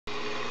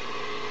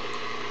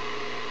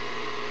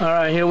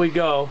Alright, here we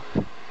go.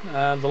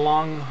 The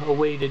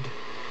long-awaited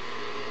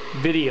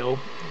video.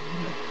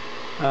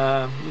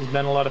 There's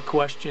been a lot of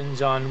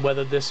questions on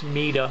whether this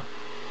meter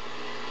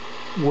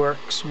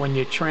works when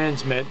you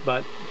transmit,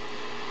 but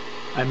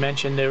I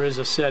mentioned there is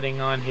a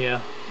setting on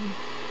here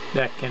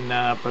that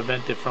can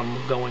prevent it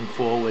from going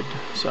forward.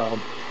 So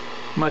I'm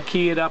going to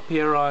key it up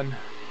here on,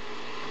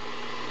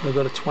 we'll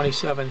go to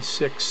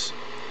 27650.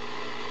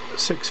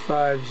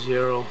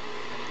 I'll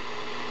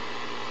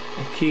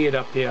key it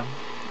up here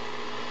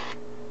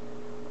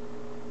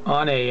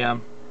on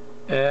AM,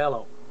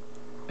 hello,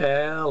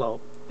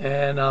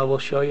 and we'll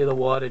show you the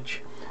wattage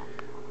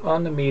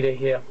on the meter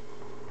here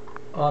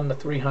on the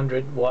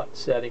 300 watt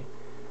setting,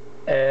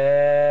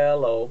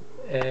 hello,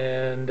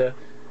 and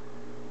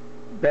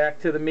back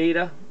to the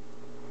meter,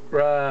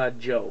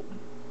 Rajo.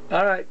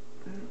 Alright,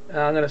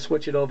 I'm going to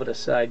switch it over to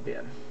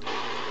sideband.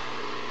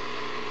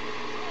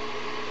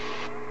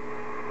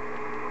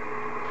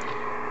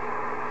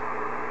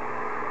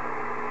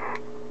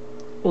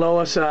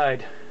 Lower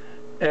side,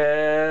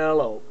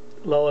 hello,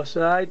 lower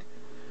side,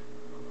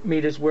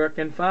 meter's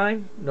working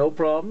fine, no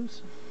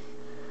problems.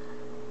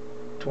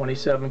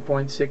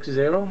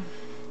 27.60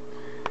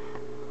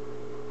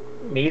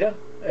 meter,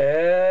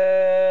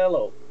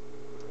 hello.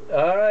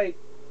 Alright,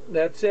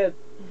 that's it.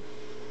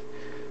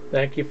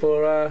 Thank you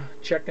for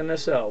checking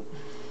this out.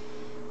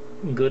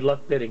 Good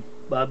luck bidding.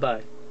 Bye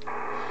bye.